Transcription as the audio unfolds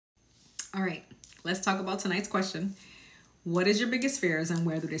All right, let's talk about tonight's question. What is your biggest fears and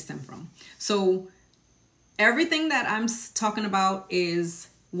where do they stem from? So everything that I'm talking about is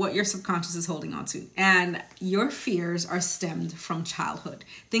what your subconscious is holding on to. And your fears are stemmed from childhood.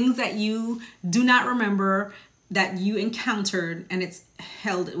 Things that you do not remember that you encountered, and it's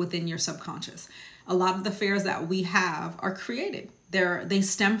held within your subconscious. A lot of the fears that we have are created. They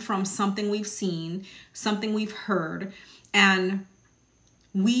stem from something we've seen, something we've heard, and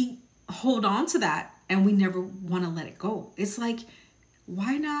we hold on to that and we never want to let it go. It's like,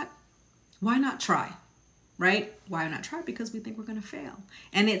 why not try? Right? Why not try? Because we think we're going to fail.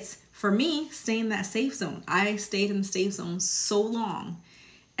 And it's, for me, stay in that safe zone. I stayed in the safe zone so long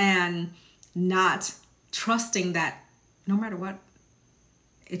and not trusting that no matter what,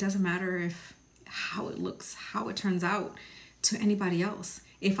 it doesn't matter how it looks, how it turns out to anybody else.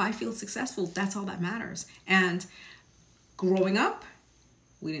 If I feel successful, that's all that matters. And growing up,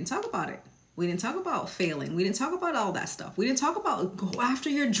 we didn't talk about it. We didn't talk about failing. We didn't talk about all that stuff. We didn't talk about go after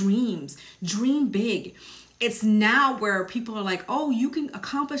your dreams, dream big. It's now where people are like, oh, you can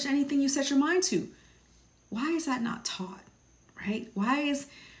accomplish anything you set your mind to. Why is that not taught, right?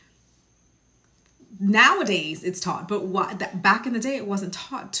 Nowadays it's taught, but back in the day it wasn't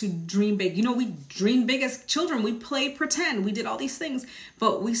taught to dream big. You know, we dreamed big as children. We played pretend. We did all these things,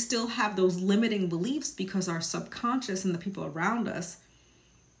 but we still have those limiting beliefs because our subconscious and the people around us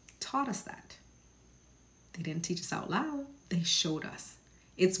taught us that. They didn't teach us out loud. They showed us.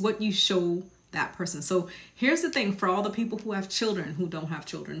 It's what you show that person. So here's the thing for all the people who have children, who don't have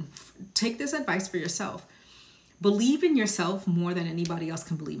children, take this advice for yourself. Believe in yourself more than anybody else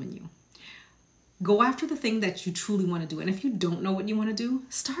can believe in you. Go after the thing that you truly want to do. And if you don't know what you want to do,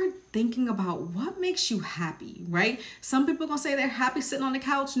 start thinking about what makes you happy, right? Some people are going to say they're happy sitting on the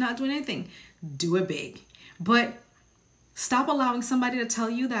couch, not doing anything. Do it big. But stop allowing somebody to tell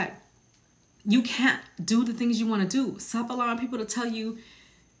you that you can't do the things you want to do. Stop allowing people to tell you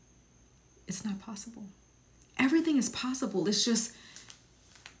it's not possible. Everything is possible. It's just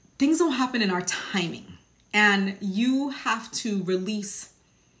things don't happen in our timing. And you have to release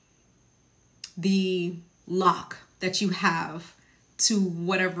the lock that you have to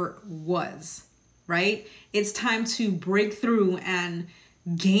whatever was, right? It's time to break through and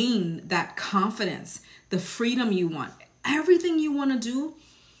gain that confidence, the freedom you want. Everything you want to do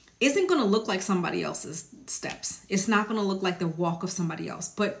isn't going to look like somebody else's steps. It's not going to look like the walk of somebody else.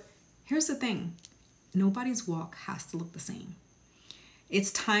 But here's the thing. Nobody's walk has to look the same.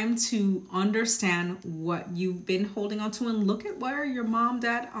 It's time to understand what you've been holding on to and look at where your mom,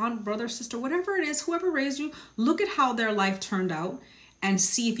 dad, aunt, brother, sister, whatever it is, whoever raised you, look at how their life turned out and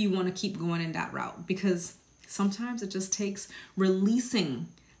see if you want to keep going in that route. Because sometimes it just takes releasing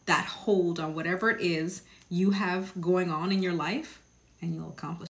that hold on whatever it is you have going on in your life and you'll accomplish.